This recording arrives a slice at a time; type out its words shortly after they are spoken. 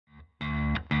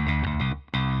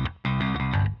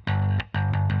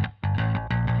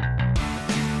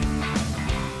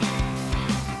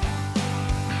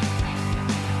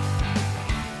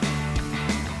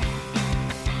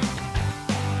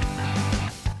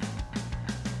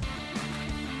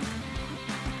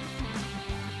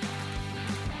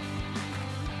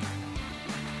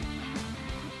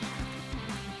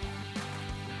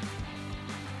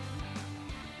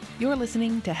You're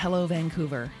listening to Hello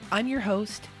Vancouver. I'm your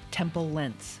host, Temple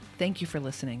Lentz. Thank you for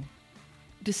listening.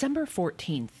 December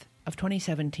 14th of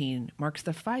 2017 marks the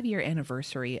 5-year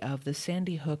anniversary of the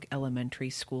Sandy Hook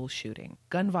Elementary School shooting.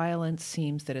 Gun violence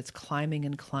seems that it's climbing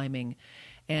and climbing,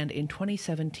 and in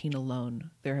 2017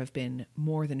 alone, there have been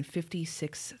more than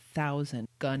 56,000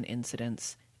 gun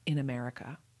incidents in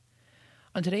America.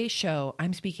 On today's show,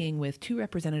 I'm speaking with two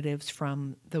representatives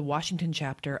from the Washington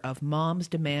chapter of Moms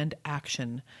Demand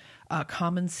Action, a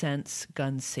common sense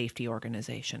gun safety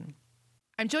organization.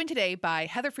 I'm joined today by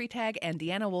Heather Freitag and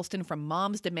Deanna Woolston from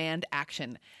Moms Demand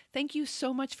Action. Thank you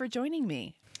so much for joining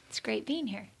me. It's great being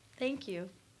here. Thank you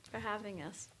for having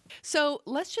us. So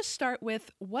let's just start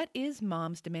with, what is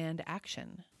Moms Demand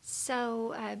Action?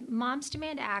 So Moms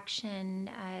Demand Action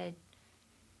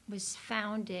was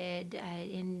founded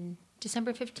in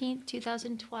December 15th,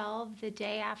 2012, the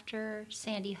day after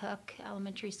Sandy Hook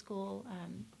Elementary School,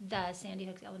 the Sandy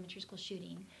Hook Elementary School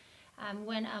shooting,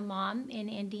 when a mom in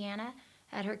Indiana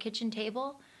at her kitchen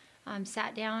table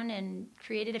sat down and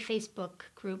created a Facebook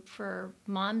group for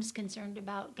moms concerned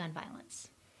about gun violence.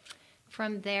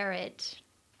 From there, it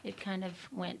kind of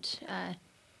went,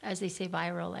 as they say,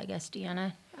 viral, I guess,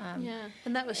 Deanna.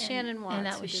 And that was Shannon Watts. And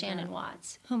that was Shannon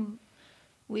Watts, whom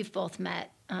we've both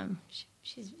met.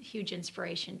 She's a huge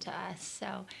inspiration to us.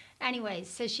 So anyways,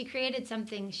 so she created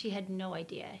something she had no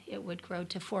idea it would grow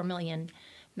to 4 million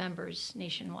members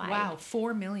nationwide. Wow,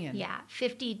 4 million. Yeah,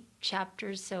 50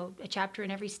 chapters, so a chapter in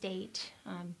every state.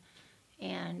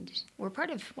 And we're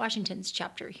part of Washington's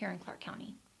chapter here in Clark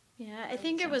County. Yeah, I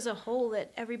think it was a hole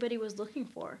that everybody was looking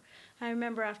for. I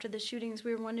remember after the shootings,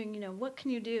 we were wondering, what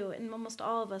can you do? And almost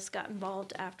all of us got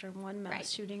involved after one mass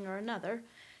shooting or another,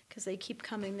 because they keep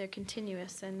coming, they're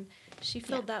continuous, and she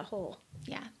filled that hole.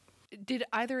 Yeah. Did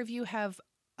either of you have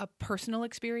a personal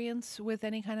experience with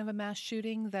any kind of a mass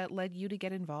shooting that led you to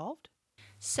get involved?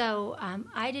 So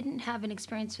I didn't have an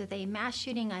experience with a mass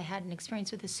shooting. I had an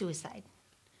experience with a suicide.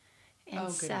 And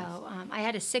so I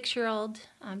had a 6-year-old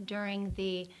during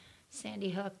the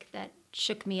Sandy Hook that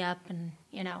shook me up. And,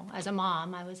 as a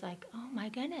mom, I was like, oh, my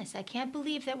goodness, I can't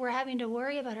believe that we're having to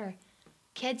worry about our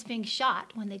kids being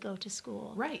shot when they go to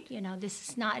school. Right. This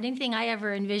is not anything I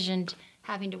ever envisioned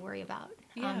having to worry about.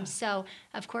 Yeah. So,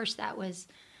 of course, that was,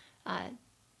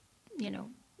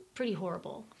 pretty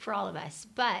horrible for all of us.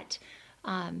 But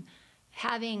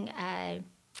having a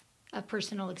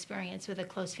personal experience with a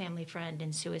close family friend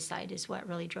in suicide is what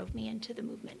really drove me into the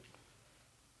movement.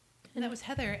 And that was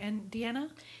Heather. And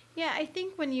Deanna? Yeah, I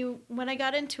think when I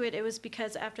got into it, it was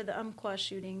because after the Umpqua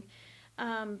shooting.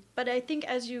 But I think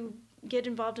as you get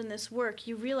involved in this work,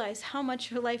 you realize how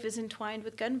much your life is entwined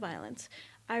with gun violence.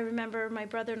 I remember my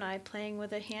brother and I playing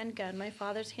with a handgun, my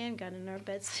father's handgun,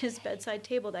 in his bedside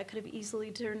table that could have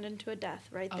easily turned into a death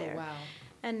right there. Oh, wow.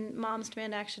 And Moms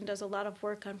Demand Action does a lot of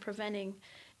work on preventing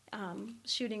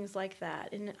shootings like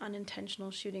that, and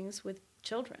unintentional shootings with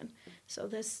children. So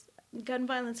this gun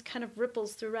violence kind of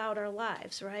ripples throughout our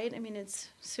lives, right? I mean, it's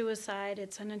suicide,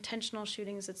 it's unintentional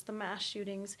shootings, it's the mass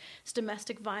shootings, it's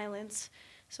domestic violence.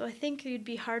 So I think you'd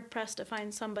be hard-pressed to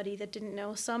find somebody that didn't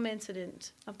know some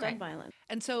incident of gun violence.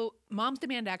 And so Moms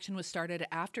Demand Action was started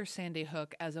after Sandy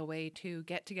Hook as a way to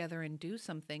get together and do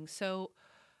something. So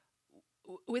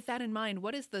with that in mind,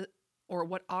 what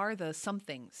are the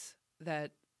somethings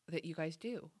that you guys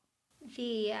do?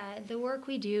 The work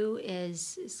we do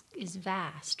is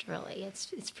vast, really.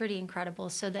 It's pretty incredible.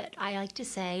 So that I like to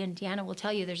say, and Deanna will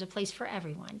tell you, there's a place for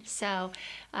everyone. So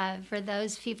for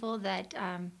those people that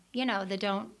that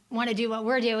don't want to do what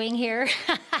we're doing here,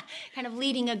 kind of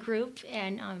leading a group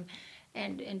and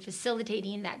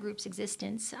facilitating that group's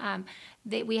existence,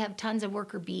 we have tons of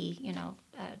worker bee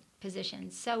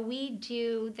positions. So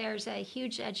there's a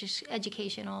huge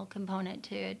educational component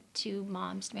to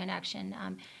Moms Demand Action,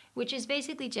 which is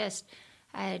basically just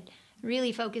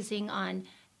really focusing on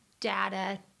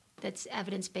data that's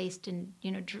evidence-based and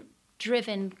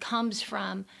driven, comes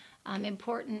from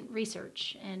important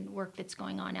research and work that's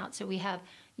going on out. So we have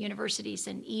universities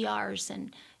and ERs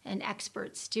and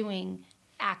experts doing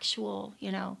actual,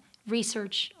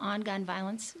 research on gun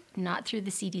violence, not through the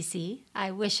CDC.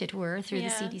 I wish it were through the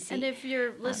CDC. And if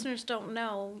your listeners don't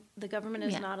know, the government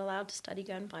is not allowed to study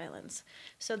gun violence.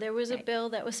 So there was a bill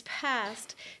that was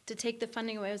passed to take the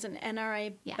funding away. It was an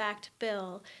NRA-backed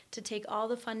bill to take all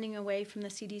the funding away from the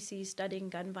CDC studying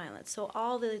gun violence. So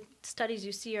all the studies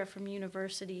you see are from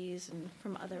universities and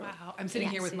from other Wow, I'm sitting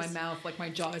here with my mouth, like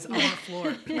my jaw is on the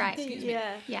floor. Right. Excuse me.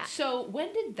 Yeah. So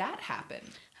when did that happen?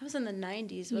 That was in the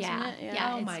 90s, wasn't it?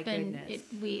 Yeah. Oh, my goodness.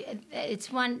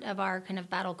 It's one of our kind of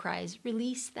battle cries.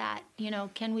 Release that.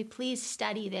 Can we please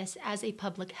study this as a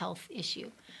public health issue?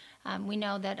 We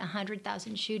know that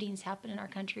 100,000 shootings happen in our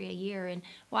country a year. In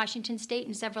Washington State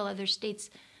and several other states,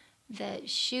 the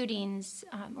shootings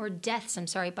or deaths,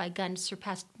 by guns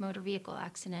surpassed motor vehicle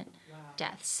accident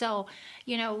deaths. So,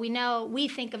 we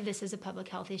think of this as a public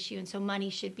health issue, and so money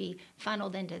should be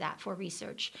funneled into that for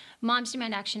research. Moms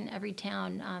Demand Action,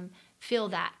 Everytown, fill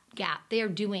that gap. They are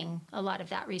doing a lot of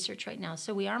that research right now.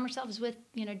 So we arm ourselves with,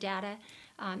 data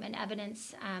and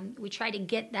evidence. We try to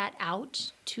get that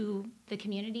out to the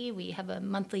community. We have a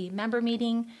monthly member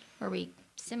meeting where we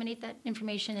disseminate that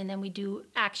information, and then we do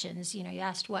actions. You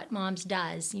asked what Moms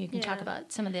does. You can talk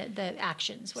about some of the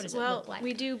actions. What does it look like?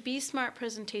 We do Be Smart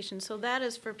presentations. So that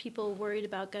is for people worried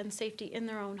about gun safety in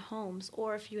their own homes,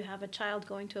 or if you have a child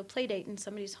going to a play date in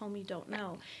somebody's home you don't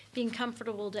know. Being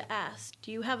comfortable to ask,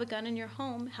 do you have a gun in your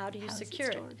home? How do you secure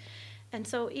it? And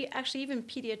so actually even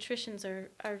pediatricians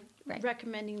are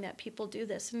recommending that people do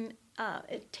this. And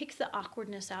it takes the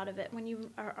awkwardness out of it when you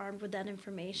are armed with that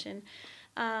information.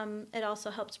 It also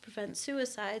helps prevent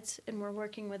suicides, and we're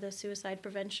working with a suicide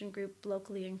prevention group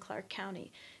locally in Clark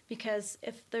County, because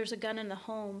if there's a gun in the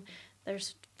home,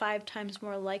 there's 5 times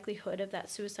more likelihood of that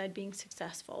suicide being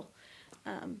successful.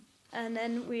 And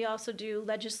then we also do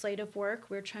legislative work.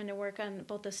 We're trying to work on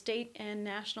both the state and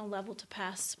national level to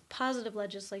pass positive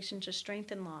legislation to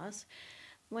strengthen laws.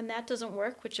 When that doesn't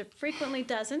work, which it frequently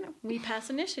doesn't, we pass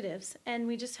initiatives. And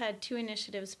we just had 2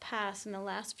 initiatives pass in the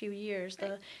last few years.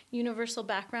 The universal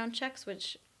background checks,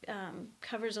 which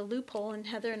covers a loophole, and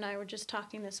Heather and I were just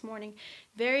talking this morning.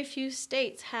 Very few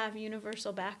states have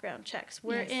universal background checks.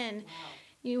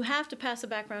 You have to pass a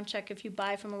background check if you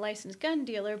buy from a licensed gun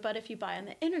dealer, but if you buy on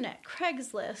the internet,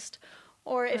 Craigslist,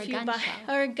 or if you buy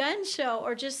or a gun show,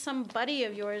 or just some buddy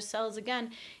of yours sells a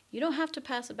gun, you don't have to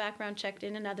pass a background check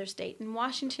in another state. In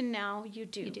Washington now, you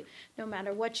do. No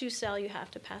matter what you sell, you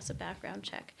have to pass a background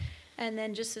check. And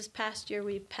then just this past year,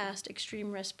 we've passed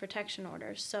extreme risk protection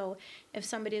orders. So if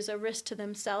somebody is a risk to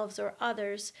themselves or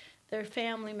others, their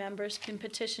family members can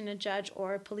petition a judge,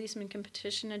 or a policeman can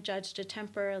petition a judge to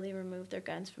temporarily remove their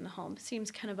guns from the home.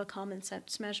 Seems kind of a common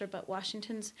sense measure, but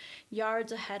Washington's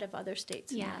yards ahead of other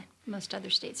states. Yeah, most other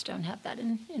states don't have that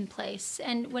in place.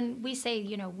 And when we say,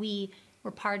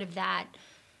 we're part of that,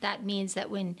 that means that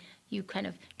when you kind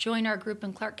of join our group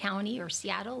in Clark County or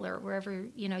Seattle or wherever,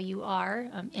 you are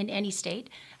in any state,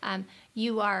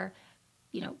 you are,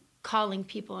 calling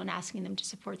people and asking them to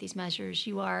support these measures.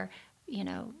 You are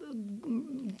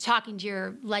talking to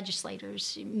your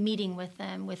legislators, meeting with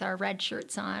them with our red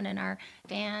shirts on and our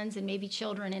bands and maybe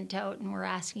children in tote, and we're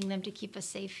asking them to keep us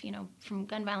safe, from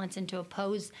gun violence and to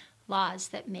oppose laws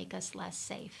that make us less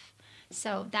safe.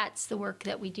 So that's the work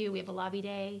that we do. We have a lobby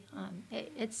day.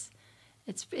 It's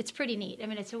pretty neat. I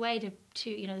mean, it's a way to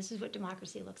this is what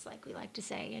democracy looks like, we like to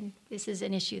say, and this is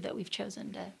an issue that we've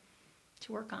chosen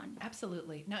to work on.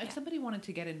 Absolutely. Now, if somebody wanted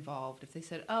to get involved, if they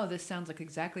said, oh, this sounds like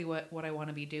exactly what I want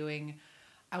to be doing,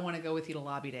 I want to go with you to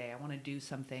Lobby Day, I want to do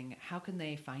something, how can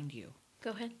they find you? Go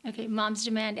ahead. Okay,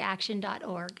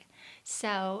 momsdemandaction.org.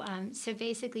 So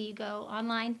basically you go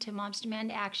online to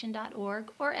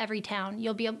momsdemandaction.org or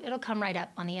Everytown. It'll come right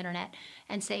up on the internet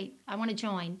and say, I want to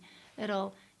join.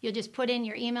 You'll just put in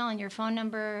your email and your phone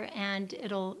number, and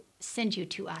it'll send you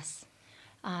to us.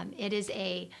 It is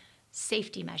a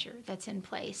safety measure that's in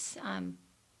place. And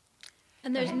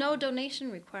there's no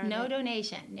donation requirement. No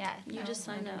donation, yeah. You just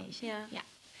sign up. Yeah.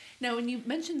 Now, when you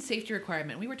mentioned safety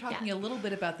requirement, we were talking a little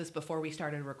bit about this before we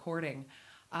started recording.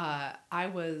 I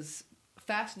was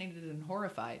fascinated and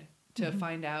horrified to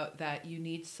find out that you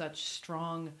need such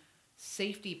strong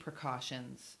safety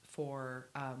precautions for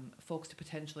folks to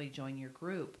potentially join your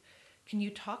group. Can you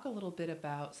talk a little bit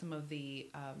about some of the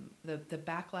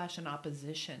backlash and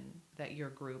opposition that your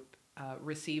group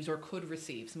receives or could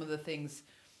receive, some of the things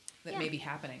that may be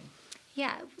happening?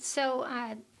 Yeah, so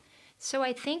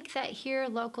I think that here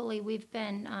locally we've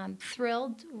been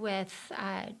thrilled with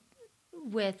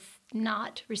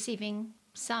not receiving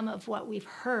some of what we've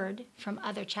heard from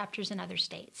other chapters in other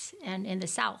states and in the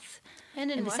South, and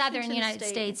in the Southern United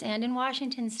States, and in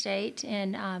Washington State,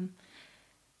 in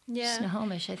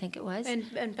Snohomish, I think it was,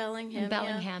 and Bellingham. In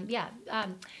Bellingham, yeah.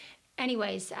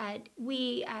 Anyways,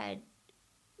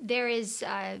 there is.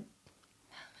 How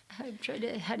do you say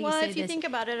this? Well, if you think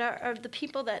about it, are the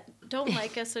people that don't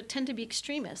like us tend to be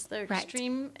extremists. They're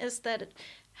extremists that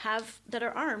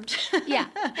are armed. Yeah,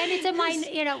 and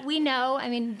it's we know. I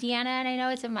mean, Deanna and I know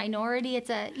it's a minority. It's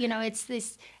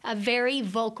a very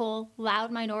vocal,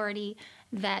 loud minority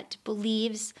that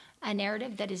believes a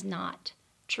narrative that is not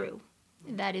true.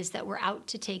 That is that we're out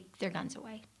to take their guns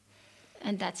away.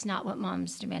 And that's not what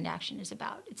Moms Demand Action is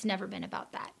about. It's never been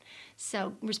about that.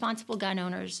 So responsible gun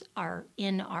owners are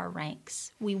in our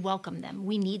ranks. We welcome them.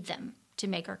 We need them to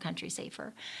make our country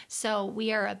safer. So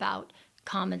we are about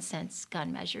common sense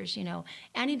gun measures,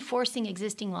 and enforcing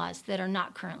existing laws that are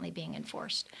not currently being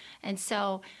enforced. And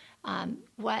so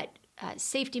what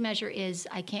safety measure is,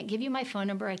 I can't give you my phone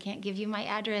number, I can't give you my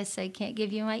address, I can't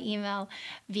give you my email,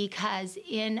 because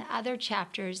in other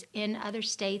chapters, in other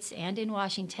states and in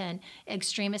Washington,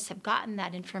 extremists have gotten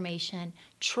that information,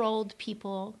 trolled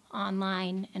people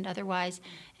online and otherwise,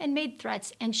 and made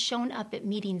threats and shown up at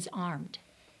meetings armed.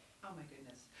 Oh my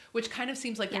goodness. Which kind of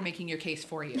seems like they're making your case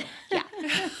for you.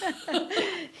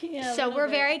 Yeah. So we're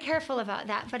very careful about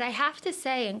that. But I have to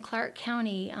say, in Clark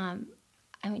County,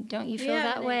 don't you feel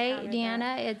that way,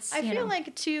 Deanna? I feel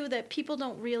like, too, that people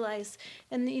don't realize,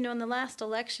 and, in the last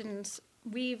elections,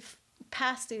 we've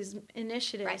passed these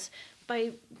initiatives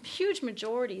by huge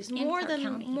majorities, more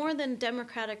than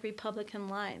Democratic Republican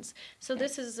lines. So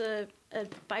this is a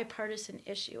bipartisan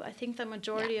issue. I think the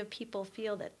majority of people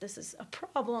feel that this is a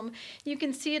problem. You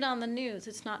can see it on the news.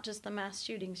 It's not just the mass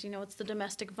shootings. It's the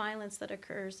domestic violence that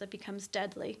occurs that becomes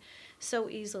deadly so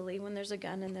easily when there's a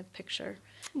gun in the picture.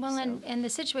 Well, and the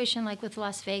situation like with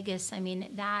Las Vegas,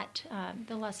 that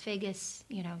the Las Vegas,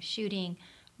 shooting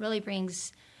really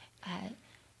brings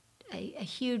a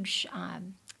huge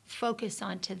focus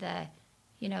onto the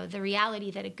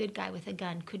reality that a good guy with a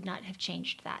gun could not have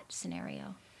changed that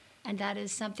scenario. And that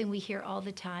is something we hear all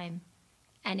the time.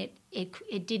 And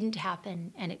it didn't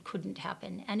happen, and it couldn't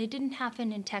happen. And it didn't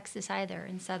happen in Texas either,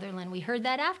 in Sutherland. We heard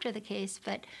that after the case,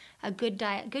 but a good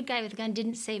guy with a gun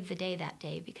didn't save the day that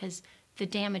day because the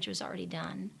damage was already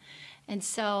done. And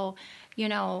so,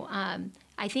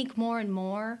 I think more and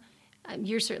more,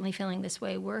 you're certainly feeling this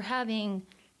way, we're having,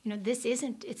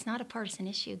 it's not a partisan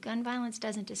issue. Gun violence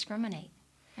doesn't discriminate.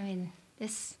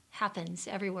 This happens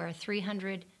everywhere,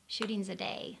 300 shootings a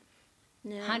day.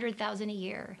 100,000 a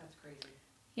year. That's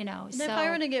crazy. If I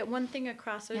were to get one thing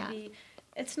across, it would be,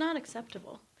 it's not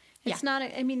acceptable. It's not.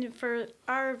 For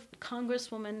our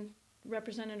Congresswoman,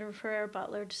 Representative Ferrer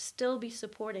Butler, to still be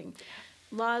supporting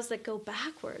laws that go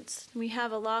backwards. We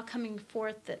have a law coming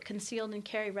forth that concealed and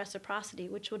carry reciprocity,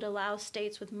 which would allow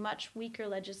states with much weaker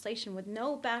legislation, with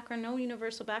no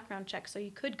universal background check, so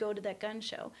you could go to that gun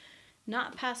show,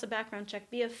 not pass a background check,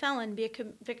 be a felon, be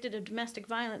convicted of domestic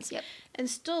violence, and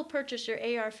still purchase your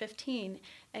AR-15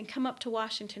 and come up to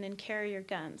Washington and carry your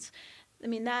guns.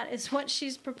 That is what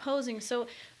she's proposing. So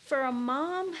for a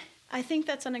mom, I think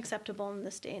that's unacceptable in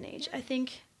this day and age. I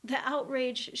think the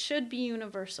outrage should be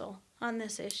universal on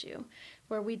this issue,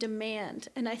 where we demand.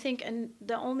 And I think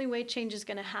the only way change is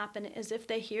going to happen is if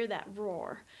they hear that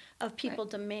roar of people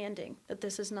demanding that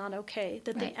this is not okay,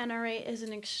 that the NRA is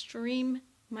an extreme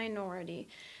minority,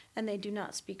 and they do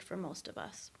not speak for most of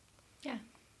us. Yeah.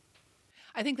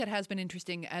 I think that has been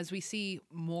interesting as we see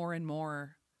more and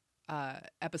more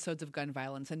episodes of gun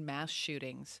violence and mass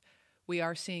shootings. We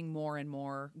are seeing more and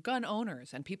more gun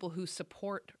owners and people who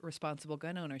support responsible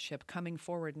gun ownership coming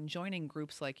forward and joining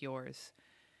groups like yours.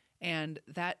 And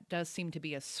that does seem to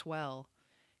be a swell.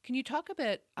 Can you talk a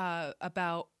bit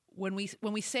about when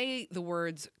we say the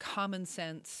words common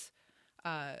sense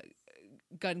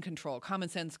gun control, common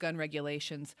sense gun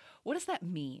regulations, what does that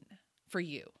mean for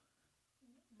you?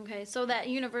 Okay, so that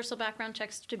universal background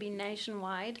checks to be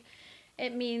nationwide.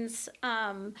 It means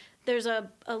there's a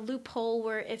loophole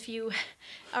where if you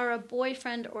are a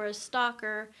boyfriend or a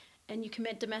stalker and you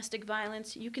commit domestic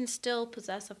violence, you can still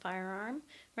possess a firearm.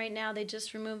 Right now, they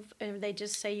just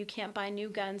say you can't buy new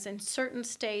guns. In certain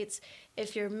states,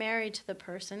 if you're married to the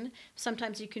person,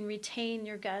 sometimes you can retain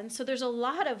your gun. So there's a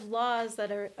lot of laws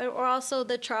that are, or also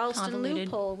the Charleston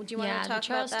loophole. Would you want to talk about that? Yeah, the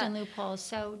Charleston loophole.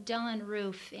 So Dylan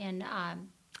Roof in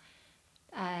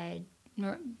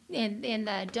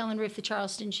the Dylan Roof, the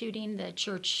Charleston shooting, the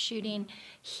church shooting,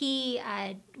 he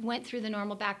went through the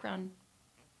normal background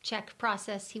check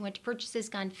process. He went to purchase his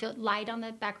gun, lied on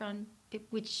the background,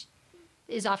 which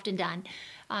is often done.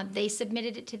 They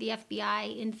submitted it to the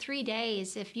FBI. In 3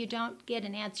 days, if you don't get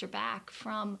an answer back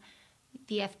from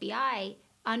the FBI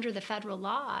under the federal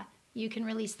law, you can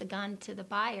release the gun to the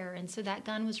buyer. And so that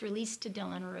gun was released to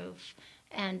Dylan Roof.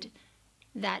 And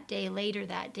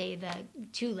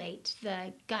too late,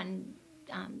 the gun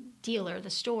dealer, the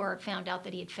store, found out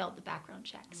that he had failed the background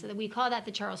check. So that we call that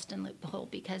the Charleston loophole,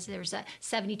 because there's a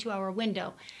 72-hour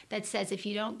window that says if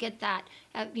you don't get that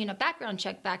background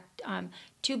check back,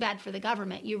 too bad for the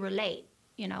government, you were late.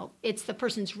 It's the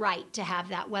person's right to have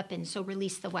that weapon, so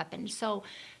release the weapon. So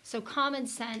common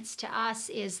sense to us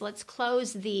is let's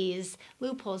close these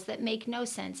loopholes that make no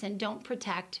sense and don't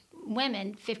protect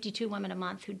women, 52 women a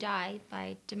month who die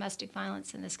by domestic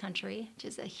violence in this country, which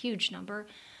is a huge number.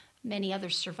 Many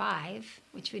others survive,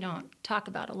 which we don't talk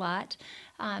about a lot.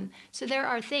 So there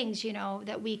are things,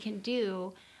 that we can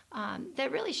do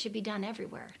that really should be done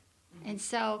everywhere. And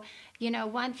so,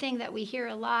 one thing that we hear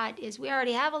a lot is we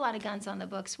already have a lot of guns on the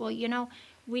books. Well,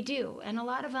 we do. And a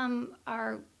lot of them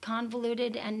are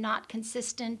convoluted and not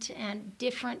consistent and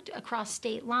different across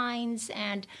state lines.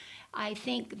 And I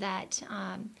think that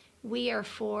we are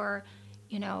for,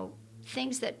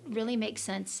 things that really make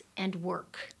sense and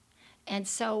work. And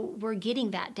so we're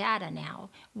getting that data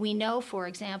now. We know, for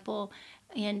example,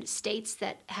 in states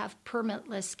that have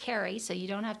permitless carry, so you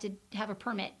don't have to have a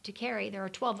permit to carry, there are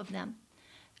 12 of them,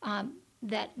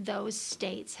 that those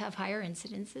states have higher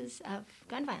incidences of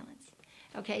gun violence.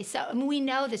 Okay, so we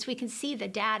know this. We can see the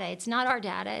data. It's not our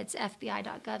data. It's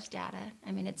FBI.gov's data.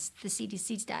 I mean, it's the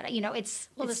CDC's data. It's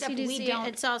the stuff CDC. We don't,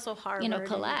 it's also Harvard.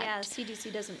 Collect. Yeah,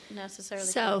 CDC doesn't necessarily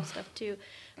collect stuff too.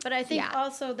 But I think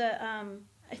also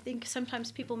I think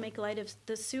sometimes people make light of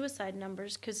the suicide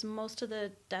numbers because most of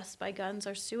the deaths by guns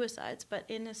are suicides. But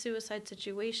in a suicide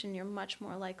situation, you're much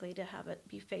more likely to have it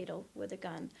be fatal with a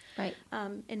gun. Right.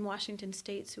 In Washington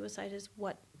State, suicide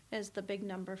is the big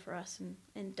number for us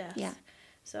in deaths. Yeah.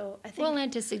 So I think. Well,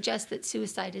 and to suggest that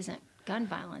suicide isn't gun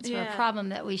violence or a problem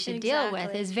that we should deal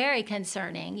with is very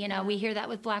concerning. We hear that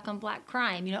with black on black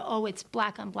crime. It's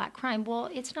black on black crime. Well,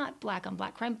 it's not black on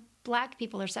black crime. Black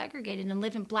people are segregated and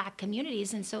live in black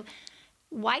communities, and so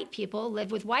white people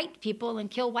live with white people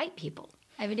and kill white people.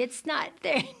 I mean, it's not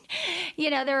there.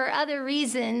 There are other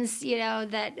reasons,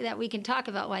 that we can talk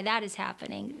about why that is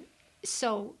happening.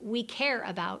 So we care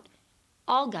about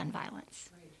all gun violence.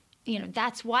 Right.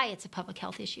 That's why it's a public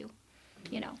health issue.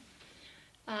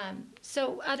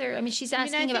 She's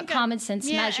asking about common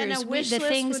sense measures.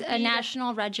 A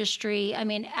national registry. I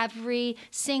mean, every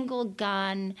single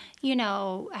gun,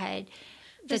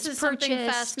 this is something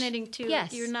fascinating too.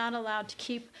 Yes. You're not allowed to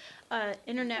keep an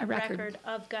internet record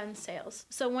of gun sales.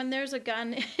 So when there's a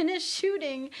gun in a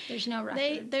shooting, there's no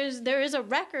record. There is a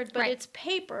record, but it's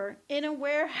paper in a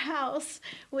warehouse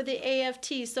with the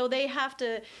AFT. So they have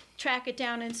to track it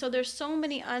down, and so there's so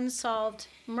many unsolved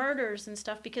murders and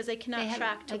stuff because they cannot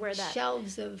track to where that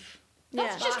shelves of.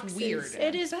 That's just weird.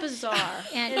 It is bizarre.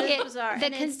 And it is bizarre.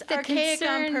 And it's archaic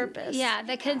on purpose. Yeah,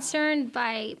 the concern,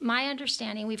 by my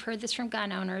understanding, we've heard this from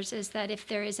gun owners, is that if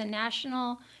there is a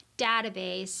national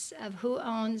database of who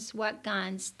owns what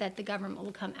guns, that the government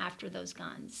will come after those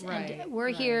guns. Right, and we're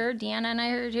here, Deanna and I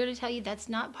are here to tell you that's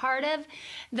not part of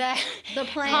the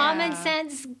plan. Common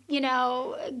sense,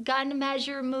 gun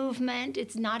measure movement.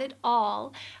 It's not at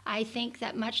all. I think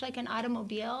that much like an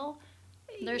automobile,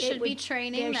 there should be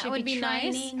training. That would be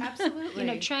nice.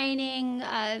 Absolutely. Training,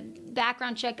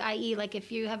 background check, i.e., like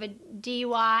if you have a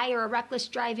DUI or a reckless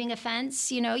driving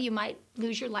offense, you might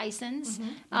lose your license.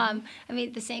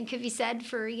 The same could be said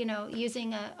for,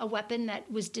 using a weapon that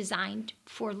was designed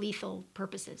for lethal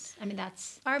purposes. I mean,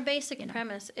 that's... Our basic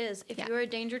premise is if you're a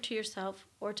danger to yourself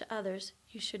or to others,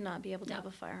 you should not be able to have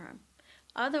a firearm.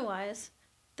 Otherwise,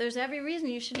 there's every reason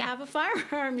you should have a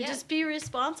firearm. Just be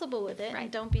responsible with it and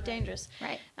don't be dangerous.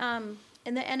 Right. And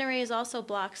the NRA has also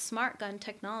blocked smart gun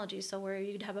technology, so where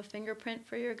you'd have a fingerprint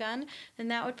for your gun, then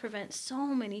that would prevent so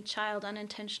many child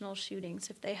unintentional shootings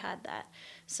if they had that.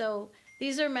 So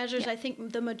these are measures I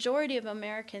think the majority of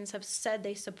Americans have said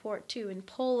they support too. In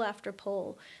poll after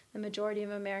poll, the majority of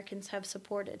Americans have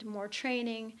supported more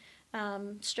training,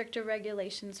 stricter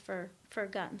regulations for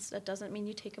guns. That doesn't mean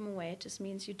you take them away. It just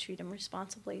means you treat them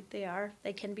responsibly.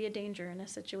 They can be a danger in a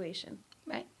situation.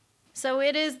 Right. So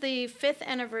it is the 5th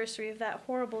anniversary of that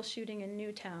horrible shooting in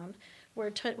Newtown, where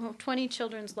 20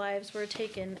 children's lives were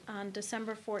taken on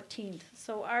December 14th.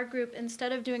 So our group,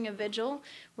 instead of doing a vigil,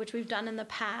 which we've done in the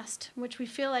past, which we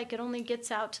feel like it only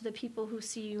gets out to the people who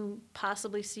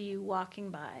possibly see you walking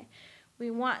by, we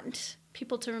want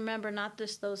people to remember not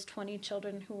just those 20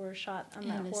 children who were shot on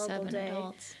that horrible day.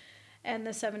 Adults. And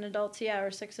the 7 adults, or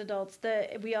 6 adults.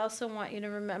 We also want you to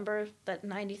remember that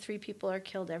 93 people are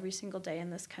killed every single day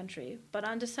in this country. But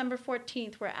on December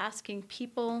 14th, we're asking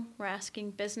people, we're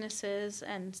asking businesses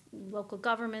and local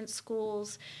governments,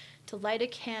 schools, to light a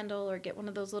candle or get one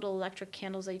of those little electric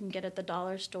candles that you can get at the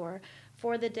dollar store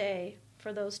for the day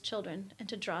for those children and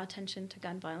to draw attention to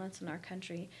gun violence in our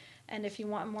country. And if you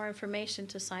want more information,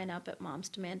 to sign up at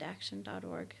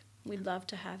momsdemandaction.org. We'd love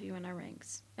to have you in our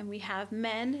ranks. And we have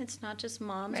men, it's not just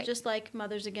moms, just like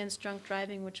Mothers Against Drunk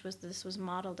Driving, which this was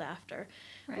modeled after.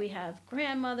 Right. We have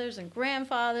grandmothers and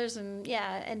grandfathers and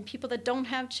people that don't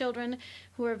have children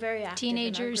who are very active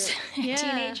Teenagers. in our group.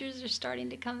 Teenagers are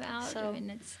starting to come out. So,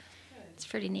 It's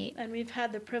pretty neat. And we've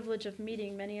had the privilege of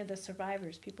meeting many of the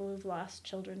survivors, people who've lost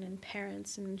children and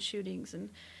parents in shootings, and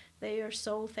they are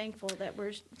so thankful that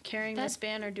we're carrying this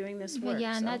banner, doing this work.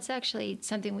 Yeah, and that's actually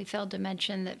something we failed to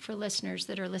mention, that for listeners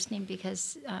that are listening,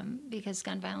 because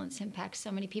gun violence impacts so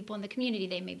many people in the community,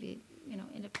 they may be,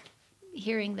 end up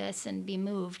hearing this and be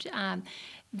moved.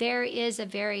 There is a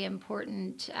very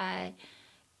important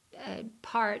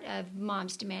part of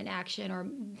Moms Demand Action, or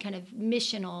kind of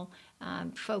missional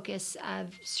focus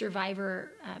of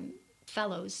survivor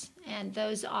fellows, and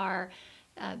those are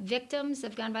victims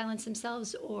of gun violence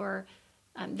themselves, or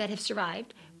that have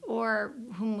survived, or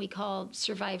whom we call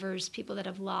survivors, people that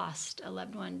have lost a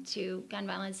loved one to gun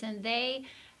violence. And they,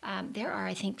 there are,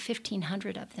 I think,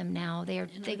 1,500 of them now.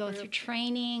 They go through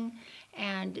training,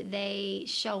 and they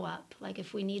show up. Like,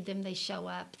 if we need them, they show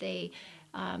up. They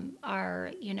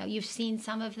are, you've seen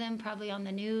some of them probably on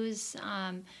the news,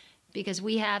 because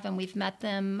we have, and we've met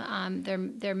them.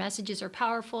 Their messages are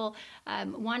powerful.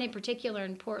 One in particular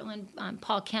in Portland,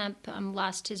 Paul Kemp,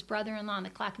 lost his brother-in-law in the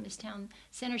Clackamas Town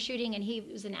Center shooting, and he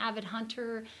was an avid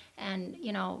hunter and,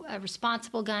 a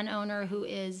responsible gun owner who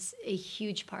is a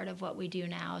huge part of what we do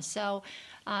now. So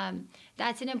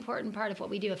that's an important part of what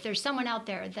we do. If there's someone out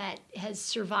there that has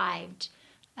survived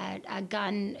a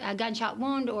gunshot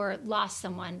wound or lost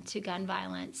someone to gun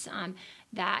violence,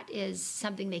 that is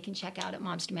something they can check out at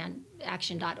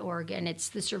momsdemandaction.org, and it's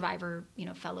the Survivor,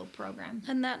 Fellow program.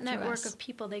 And that network of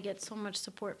people, they get so much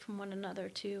support from one another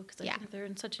too, because I think they're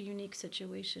in such a unique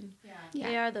situation. Yeah.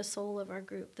 They are the soul of our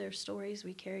group. Their stories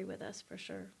we carry with us for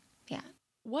sure. Yeah.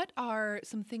 What are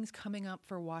some things coming up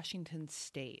for Washington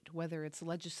State, whether it's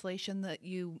legislation that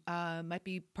you might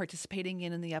be participating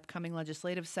in the upcoming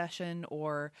legislative session,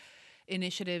 or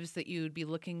initiatives that you'd be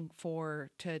looking for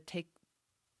to take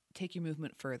your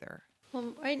movement further?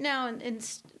 Well, right now,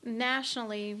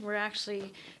 nationally, we're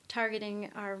actually targeting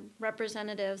our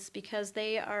representatives because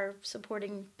they are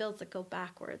supporting bills that go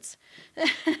backwards.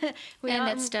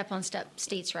 That step-on-step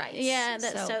states' rights. Yeah,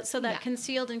 that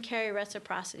concealed and carry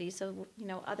reciprocity. So,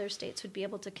 other states would be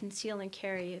able to conceal and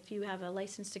carry. If you have a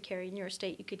license to carry in your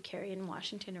state, you could carry in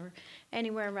Washington or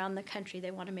anywhere around the country.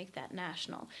 They want to make that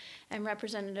national. And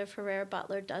Representative Ferrer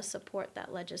Butler does support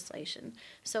that legislation.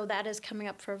 So that is coming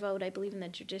up for a vote, I believe, in the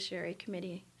Judiciary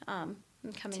Committee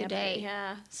coming today. Up.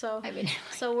 Yeah.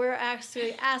 So we're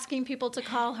actually asking people to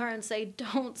call her and say,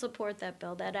 don't support that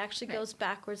bill. That actually goes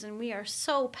backwards, and we are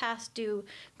so past due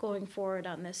going forward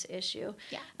on this issue.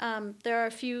 Yeah. There are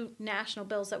a few national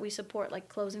bills that we support, like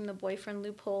closing the boyfriend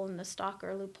loophole and the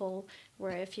stalker loophole,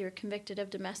 where if you're convicted of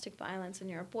domestic violence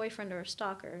and you're a boyfriend or a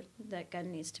stalker, that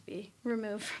gun needs to be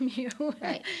removed from you.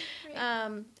 Right.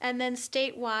 And then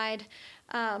statewide,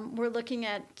 we're looking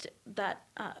at that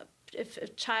if a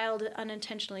child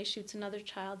unintentionally shoots another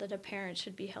child, that a parent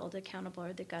should be held accountable,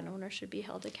 or the gun owner should be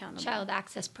held accountable. Child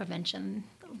access prevention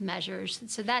measures.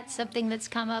 So that's something that's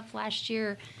come up last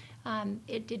year.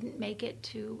 It didn't make it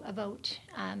to a vote.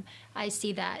 I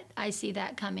see that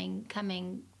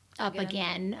coming up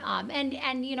again.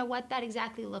 And you know what that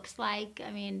exactly looks like.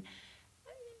 I mean,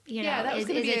 is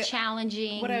it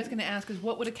challenging? What I was going to ask is,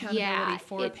 what would accountability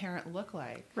for a parent look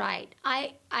like? Right.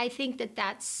 I think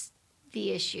that's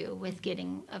the issue with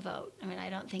getting a vote. I mean, I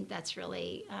don't think that's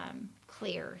really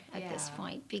clear at this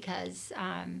point, because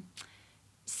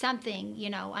something,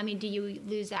 do you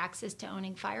lose access to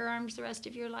owning firearms the rest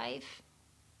of your life?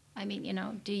 I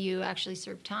mean, do you actually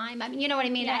serve time? I mean, you know what I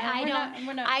mean? Yeah,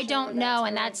 I don't know,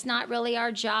 and that's not really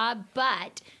our job,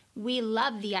 but we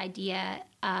love the idea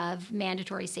of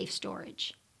mandatory safe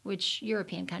storage, which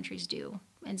European countries do.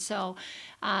 And so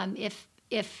if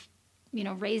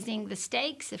raising the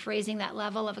stakes, if raising that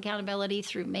level of accountability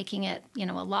through making it, a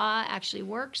law actually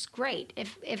works, great.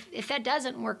 If that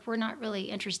doesn't work, we're not really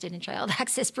interested in child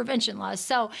access prevention laws.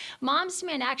 So Moms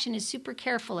Demand Action is super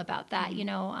careful about that.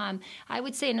 I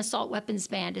would say an assault weapons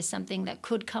ban is something that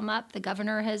could come up. The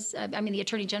governor the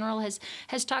Attorney General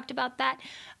has talked about that.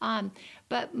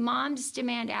 But Moms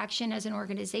Demand Action as an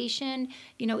organization,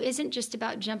 isn't just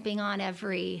about jumping on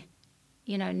every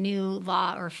new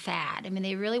law or fad. I mean,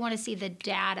 they really want to see the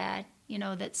data,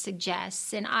 that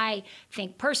suggests, and I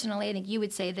think you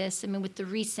would say this, with the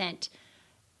recent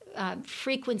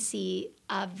frequency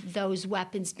of those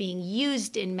weapons being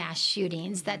used in mass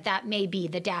shootings, that may be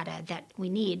the data that we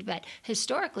need. But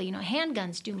historically,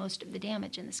 handguns do most of the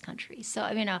damage in this country. So,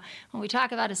 when we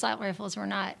talk about assault rifles, we're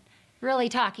not really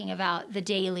talking about the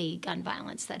daily gun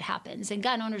violence that happens. And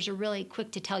gun owners are really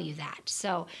quick to tell you that.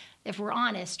 So if we're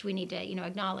honest, we need to,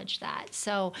 acknowledge that.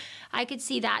 So I could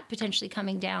see that potentially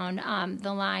coming down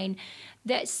the line.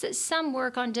 Some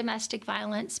work on domestic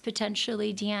violence,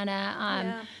 potentially,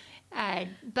 Deanna.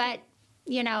 But,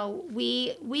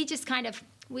 we just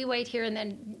we wait here, and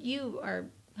then you are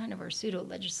kind of our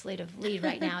pseudo-legislative lead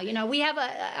right now. We have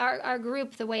our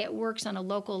group, the way it works on a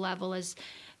local level is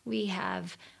we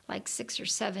have like 6 or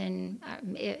 7,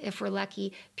 if we're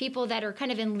lucky, people that are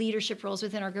kind of in leadership roles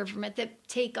within our government that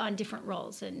take on different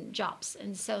roles and jobs.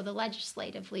 And so the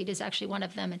legislative lead is actually one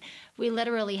of them. And we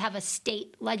literally have a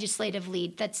state legislative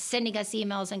lead that's sending us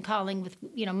emails and calling with,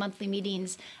 monthly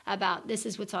meetings about this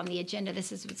is what's on the agenda,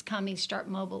 this is what's coming, start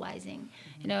mobilizing.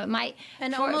 It might...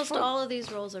 And almost all of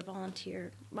these roles are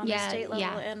volunteer on the state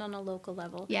level and on a local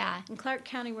level. Yeah. In Clark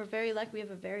County, we're very lucky. We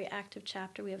have a very active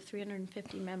chapter. We have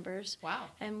 350 members. Wow.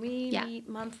 And we meet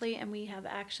monthly, and we have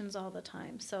actions all the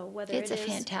time. So whether it's a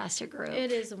fantastic group.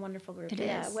 It is a wonderful group. It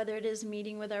is. Whether it is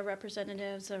meeting with our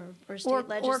representatives or state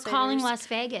legislators. Or calling Las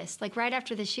Vegas. Like right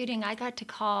after the shooting, I got to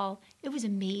call. It was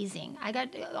amazing. I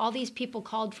got all these people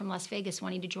called from Las Vegas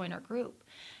wanting to join our group.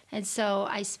 And so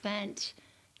I spent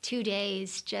 2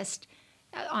 days just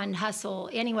on Hustle.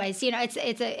 Anyways,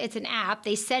 it's an app.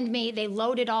 They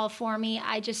load it all for me.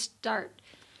 I just start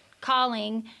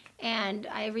calling, and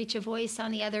I reach a voice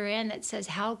on the other end that says,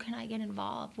 how can I get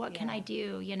involved? What can I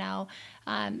do?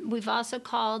 We've also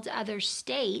called other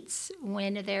states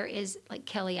when there is, like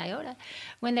Kelly Iota,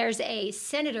 when there's a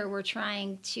senator we're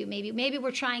trying to, maybe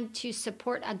we're trying to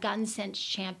support a gun sense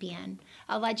champion,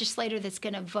 a legislator that's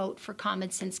going to vote for common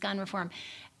sense gun reform.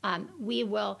 We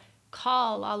will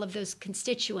call all of those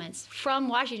constituents from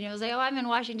Washington. It was like, I'm in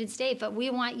Washington State, but we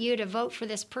want you to vote for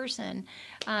this person.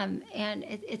 And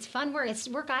it's fun work. It's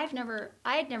work I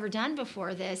had never done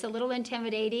before this. A little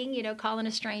intimidating, calling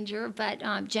a stranger, but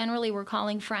generally we're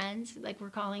calling friends. Like we're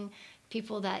calling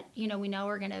people that, we know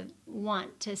are going to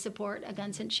want to support a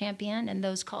gun sense champion, and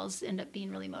those calls end up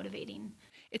being really motivating.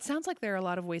 It sounds like there are a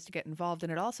lot of ways to get involved,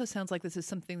 and it also sounds like this is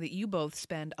something that you both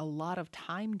spend a lot of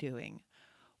time doing.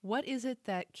 What is it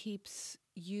that keeps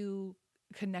you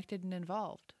connected and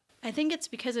involved? I think it's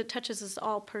because it touches us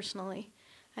all personally.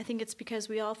 I think it's because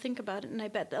we all think about it, and I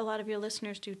bet a lot of your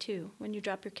listeners do too. When you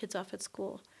drop your kids off at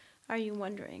school, are you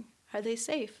wondering, are they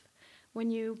safe?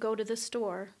 When you go to the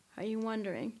store, are you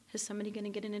wondering, is somebody going to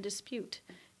get in a dispute?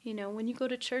 When you go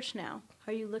to church now,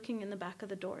 are you looking in the back of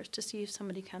the doors to see if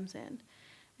somebody comes in?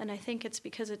 And I think it's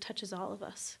because it touches all of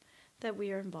us that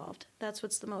we are involved. That's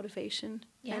what's the motivation.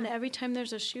 Yeah. And every time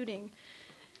there's a shooting,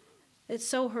 it's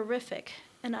so horrific.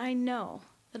 And I know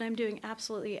that I'm doing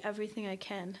absolutely everything I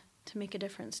can to make a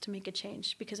difference, to make a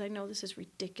change, because I know this is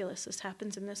ridiculous. This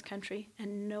happens in this country,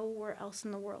 and nowhere else in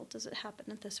the world does it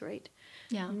happen at this rate.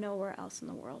 Yeah. Nowhere else in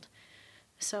the world.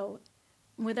 So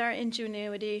with our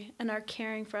ingenuity and our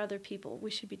caring for other people, we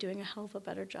should be doing a hell of a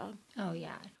better job. Oh,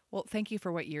 yeah. Well, thank you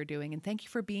for what you're doing, and thank you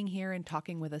for being here and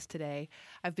talking with us today.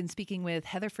 I've been speaking with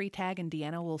Heather Freitag and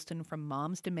Deanna Woolston from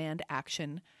Moms Demand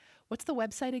Action. What's the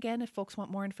website again if folks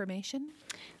want more information?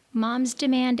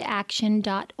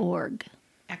 momsdemandaction.org.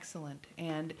 Excellent.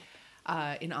 And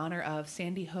in honor of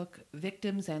Sandy Hook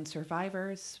victims and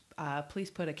survivors,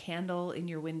 please put a candle in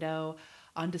your window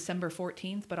on December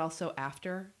 14th, but also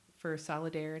after, for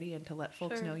solidarity and to let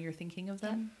folks know you're thinking of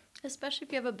them. Yep. Especially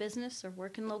if you have a business or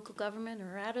work in local government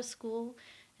or at a school,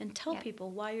 and tell people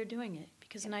why you're doing it,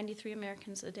 because 93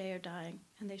 Americans a day are dying,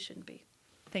 and they shouldn't be.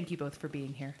 Thank you both for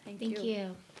being here. Thank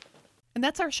you. And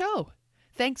that's our show.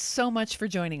 Thanks so much for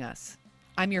joining us.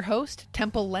 I'm your host,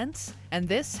 Temple Lentz, and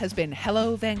this has been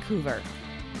Hello Vancouver.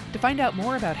 To find out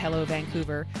more about Hello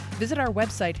Vancouver, visit our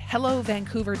website,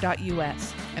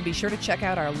 hellovancouver.us, and be sure to check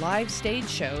out our live stage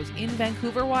shows in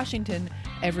Vancouver, Washington,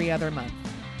 every other month.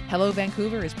 Hello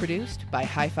Vancouver is produced by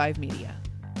High Five Media.